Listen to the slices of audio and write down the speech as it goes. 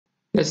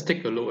Let's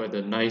take a look at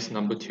the nice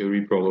number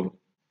theory problem,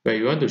 where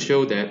you want to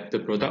show that the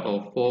product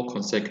of four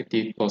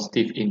consecutive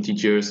positive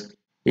integers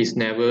is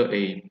never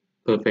a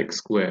perfect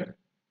square.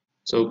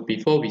 So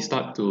before we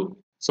start to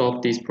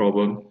solve this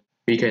problem,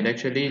 we can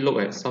actually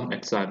look at some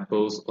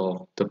examples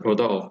of the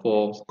product of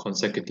four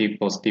consecutive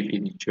positive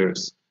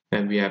integers.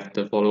 And we have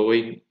the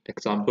following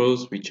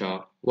examples, which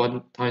are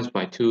 1 times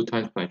by 2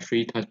 times by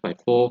 3 times by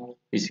 4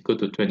 is equal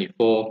to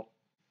 24,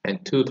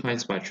 and 2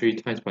 times by 3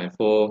 times by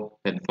 4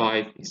 and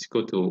 5 is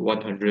equal to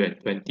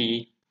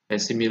 120.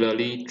 And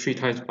similarly, 3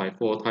 times by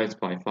 4 times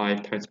by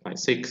 5 times by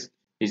 6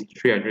 is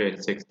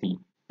 360.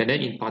 And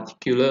then in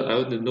particular, I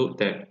want to note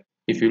that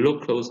if you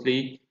look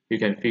closely, you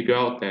can figure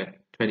out that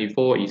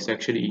 24 is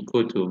actually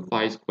equal to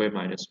 5 squared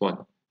minus 1.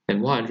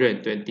 And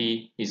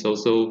 120 is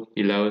also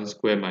 11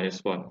 squared minus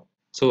 1.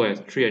 So as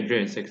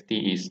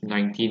 360 is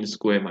 19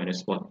 squared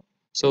minus 1.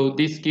 So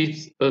this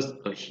gives us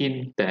a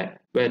hint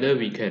that whether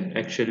we can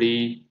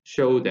actually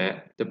show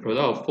that the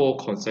product of four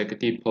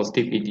consecutive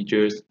positive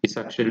integers is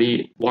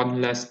actually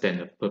one less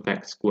than a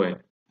perfect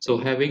square. So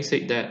having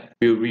said that,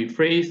 we'll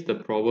rephrase the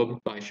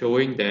problem by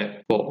showing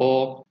that for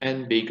all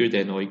n bigger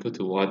than or equal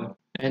to 1,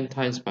 n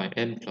times by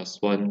n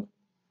plus 1,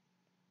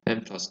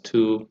 n plus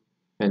 2,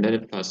 and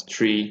n plus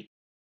 3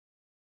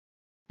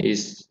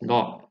 is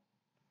not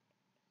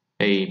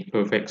a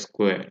perfect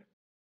square.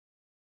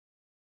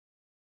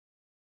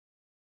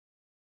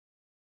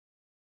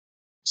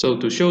 So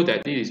to show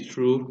that this is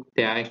true,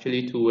 there are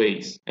actually two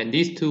ways. And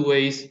these two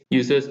ways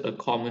uses a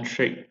common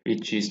trick,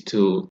 which is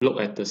to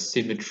look at the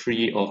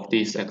symmetry of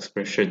this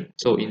expression.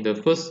 So in the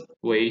first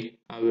way,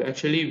 I will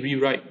actually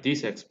rewrite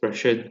this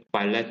expression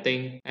by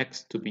letting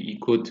x to be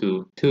equal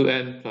to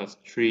 2n plus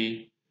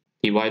 3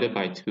 divided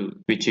by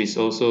 2, which is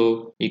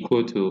also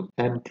equal to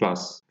n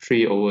plus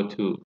 3 over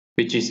 2.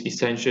 Which is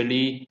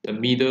essentially the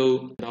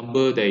middle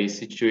number that is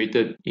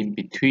situated in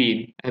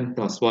between n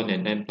plus 1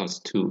 and n plus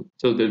 2.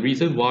 So the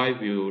reason why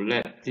we will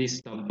let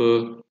this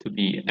number to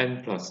be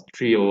n plus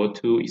 3 over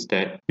 2 is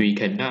that we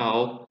can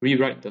now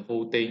rewrite the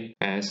whole thing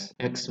as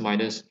x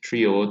minus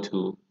 3 over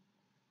 2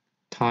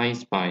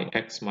 times by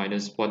x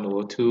minus 1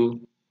 over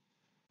 2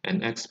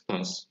 and x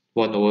plus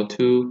 1 over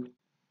 2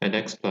 and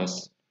x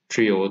plus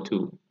 3 over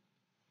 2.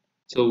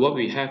 So what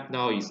we have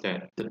now is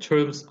that the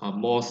terms are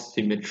more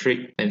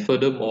symmetric, and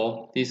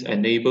furthermore, this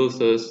enables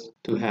us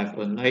to have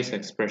a nice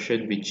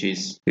expression, which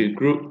is we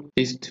group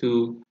these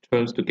two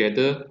terms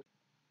together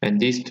and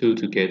these two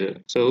together.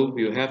 So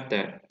we'll have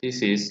that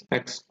this is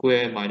x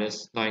squared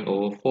minus 9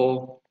 over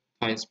 4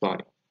 times by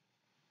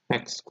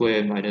x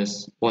squared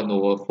minus 1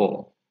 over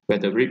 4, where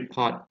the red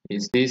part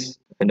is this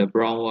and the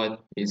brown one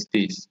is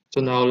this. So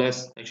now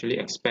let's actually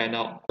expand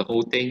out the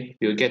whole thing.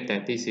 You'll get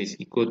that this is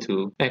equal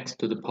to x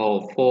to the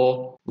power of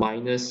 4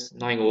 minus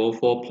 9 over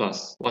 4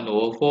 plus 1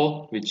 over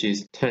 4, which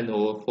is 10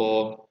 over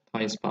 4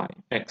 times by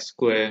x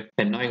squared,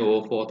 and 9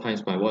 over 4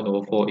 times by 1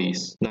 over 4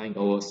 is 9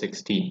 over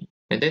 16.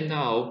 And then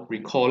now,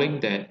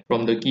 recalling that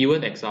from the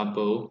given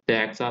example,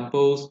 the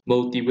examples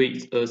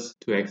motivates us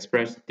to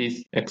express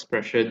this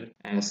expression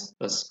as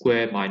a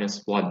square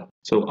minus 1.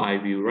 So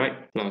I will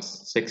write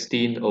plus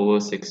 16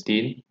 over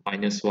 16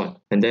 minus 1.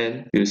 And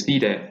then you'll see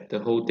that the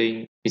whole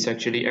thing is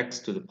actually x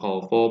to the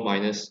power 4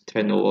 minus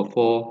 10 over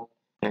 4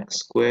 x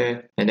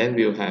squared. And then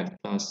we'll have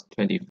plus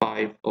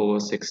 25 over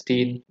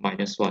 16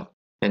 minus 1.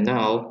 And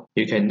now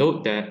you can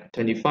note that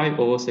 25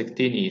 over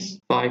 16 is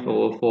 5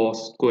 over 4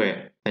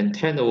 squared. And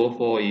 10 over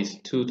 4 is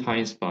 2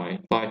 times by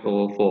 5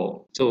 over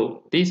 4.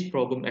 So this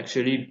problem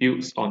actually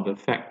builds on the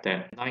fact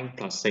that 9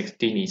 plus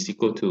 16 is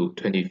equal to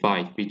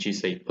 25, which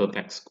is a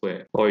perfect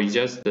square. Or it's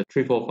just the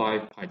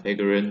 345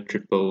 Pythagorean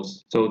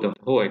triples. So the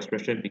whole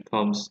expression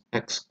becomes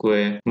x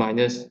squared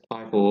minus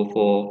 5 over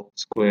 4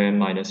 squared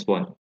minus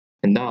 1.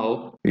 And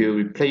now we'll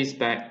replace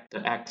back the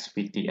x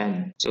with the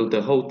n. So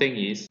the whole thing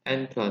is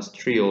n plus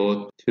 3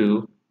 over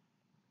 2,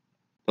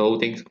 the whole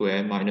thing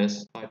square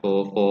minus 5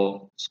 over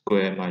 4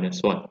 square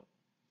minus 1.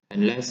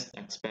 And let's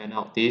expand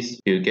out this,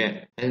 you'll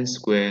get n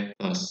squared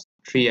plus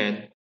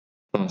 3n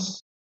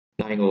plus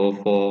 9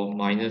 over 4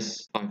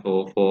 minus 5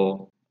 over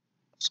 4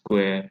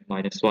 square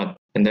minus 1.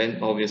 And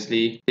then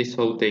obviously this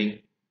whole thing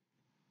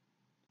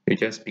it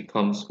just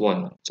becomes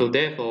 1. So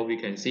therefore, we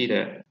can see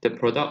that the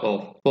product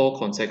of four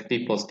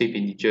consecutive positive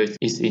integers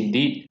is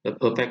indeed a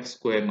perfect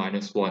square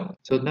minus 1.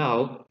 So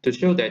now, to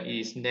show that it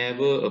is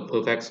never a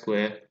perfect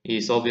square, it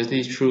is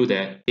obviously true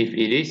that if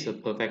it is a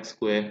perfect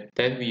square,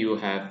 then we will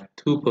have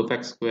two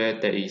perfect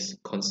squares that is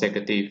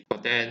consecutive.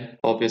 But then,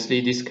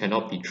 obviously, this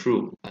cannot be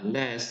true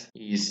unless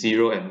it is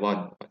 0 and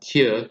 1. But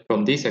here,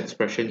 from this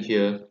expression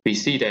here, we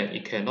see that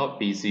it cannot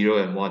be 0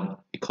 and 1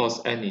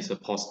 because n is a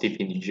positive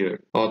integer.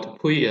 Or to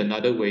put it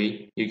another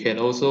way, you can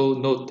also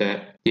note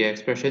that the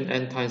expression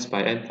n times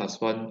by n plus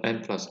 1,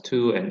 n plus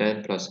 2, and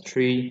n plus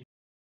 3,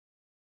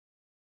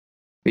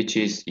 which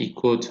is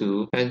equal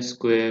to n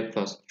squared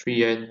plus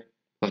 3n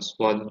plus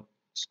 1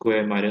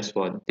 square minus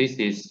 1. This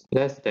is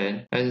less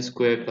than n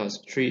squared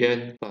plus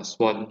 3n plus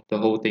 1, the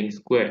whole thing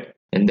squared.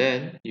 And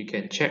then you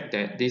can check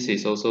that this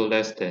is also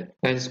less than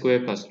n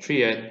squared plus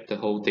 3n, the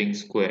whole thing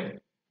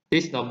squared.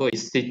 this number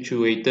is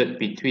situated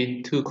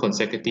between two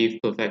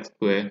consecutive perfect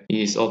squares, it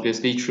is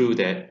obviously true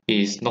that it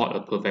is not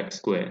a perfect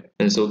square.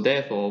 And so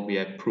therefore, we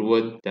have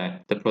proven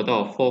that the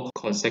product of four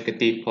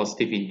consecutive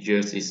positive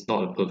integers is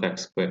not a perfect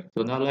square.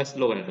 So now let's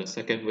look at the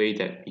second way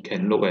that we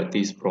can look at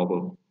this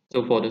problem.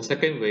 So for the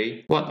second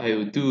way, what I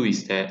will do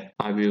is that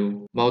I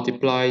will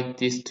multiply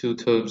these two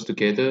terms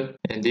together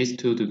and these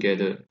two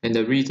together. And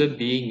the reason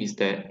being is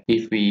that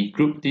if we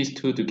group these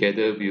two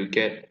together, we'll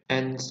get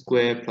n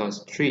squared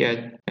plus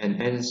 3n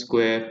and n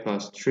squared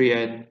plus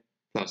 3n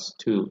plus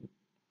 2.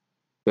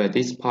 Where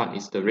this part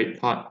is the red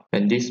part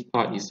and this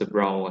part is the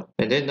brown one.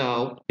 And then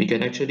now we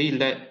can actually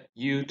let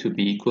u to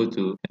be equal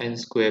to n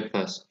squared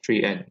plus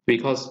 3n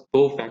because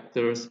both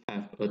vectors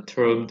have a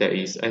term that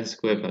is n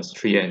squared plus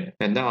 3n.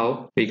 And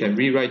now we can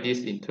rewrite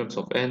this in terms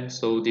of n,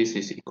 so this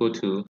is equal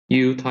to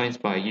u times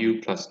by u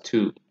plus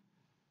 2.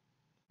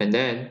 And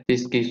then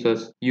this gives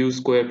us u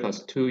squared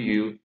plus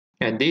 2u.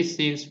 And this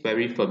seems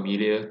very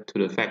familiar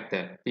to the fact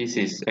that this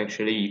is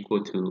actually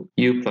equal to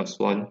u plus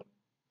 1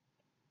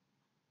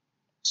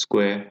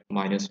 square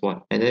minus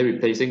 1. And then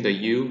replacing the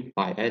u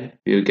by n,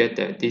 we'll get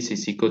that this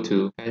is equal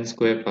to n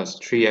squared plus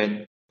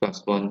 3n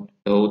plus 1,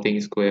 the whole thing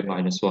square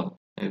minus 1.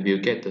 And we'll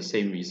get the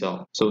same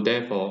result. So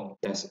therefore,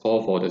 that's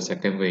all for the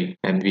second way,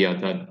 and we are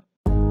done.